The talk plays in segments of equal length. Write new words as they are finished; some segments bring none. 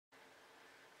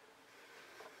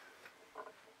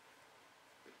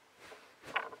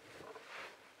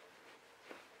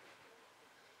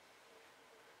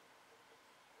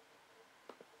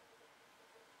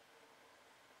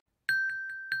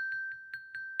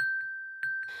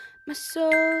My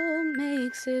soul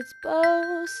makes its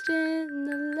boast in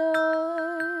the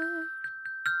Lord.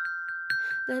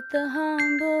 Let the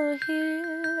humble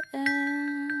hear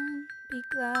and be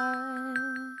glad.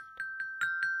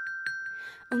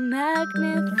 Oh,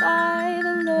 magnify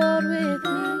the Lord with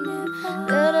me.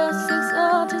 Let us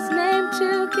exalt his name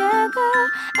together.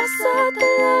 I sought the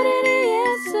Lord and he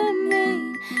answered me.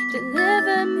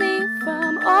 Deliver me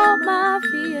from all my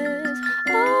fears.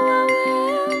 Oh, I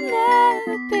will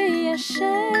never be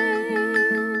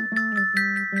ashamed.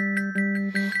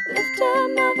 Lift up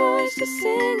my voice to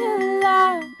sing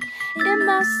aloud. In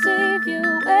my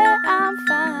Savior where I'm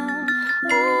found.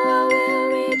 Oh, I will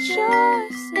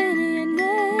rejoice in your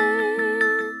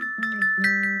name.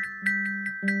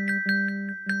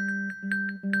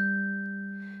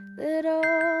 Let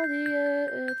all the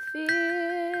earth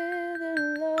fear the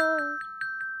Lord.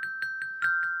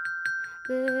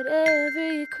 Let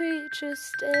every creature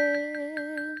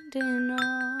stand in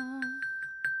awe.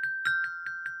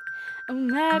 Oh,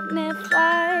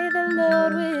 magnify the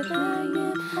Lord with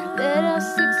me. Let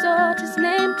us exalt his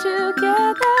name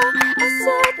together. I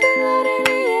sought the Lord and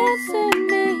he answered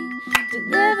me.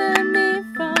 Deliver me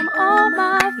from all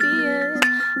my fears.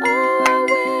 Oh, I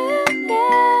will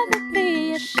never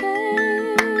be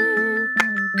ashamed.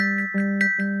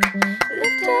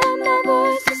 Lift up my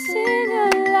voice to sing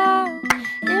aloud.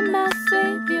 In my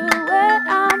Savior where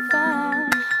I'm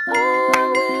found. Oh, I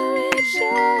will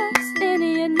rejoice in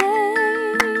your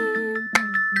name.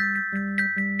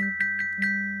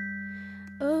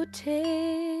 Oh,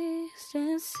 taste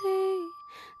and see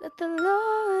that the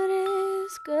Lord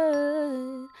is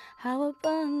good. How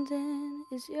abundant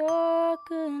is your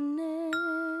goodness.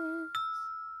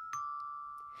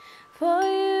 For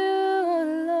you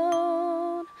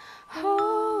alone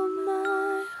hold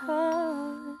my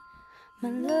heart, my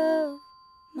love,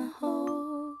 my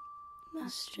hope, my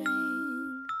strength.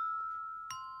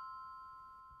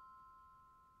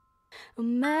 Oh,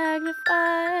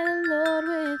 magnify the Lord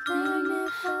with me.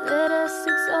 Let us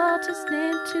exalt his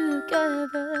name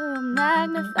together. Oh,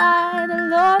 magnify the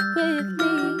Lord with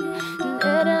me.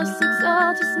 Let us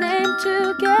exalt his name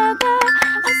together.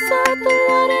 I sought the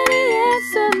Lord and he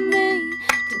answered me.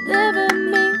 Deliver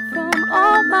me from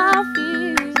all my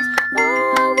fears.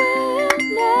 Oh, I will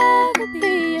never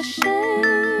be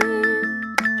ashamed.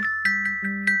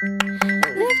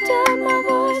 Lift up my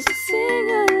voice to sing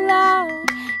aloud.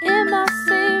 In my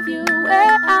Savior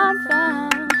where I'm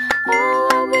found. Oh,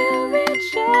 I will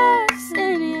rejoice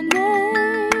in your name.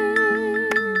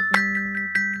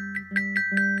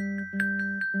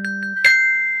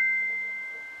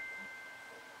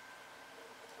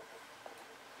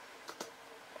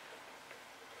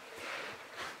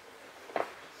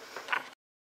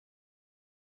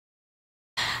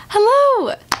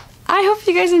 Hello! I hope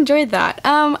you guys enjoyed that.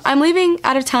 I'm leaving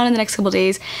out of town in the next couple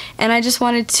days, and I just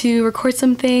wanted to record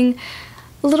something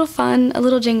a little fun, a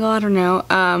little jingle, I don't know.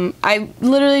 I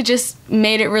literally just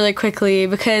made it really quickly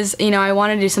because, you know, I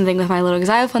wanted to do something with my little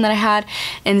xylophone that I had,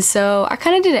 and so I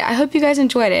kind of did it. I hope you guys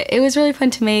enjoyed it. It was really fun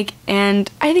to make,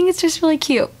 and I think it's just really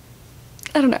cute.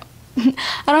 I don't know. I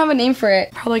don't have a name for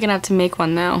it. Probably gonna have to make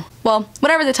one though. Well,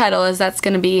 whatever the title is, that's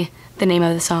gonna be the name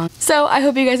of the song. So I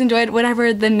hope you guys enjoyed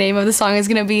whatever the name of the song is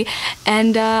gonna be,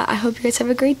 and I hope you guys have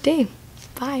a great day.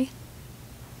 Bye.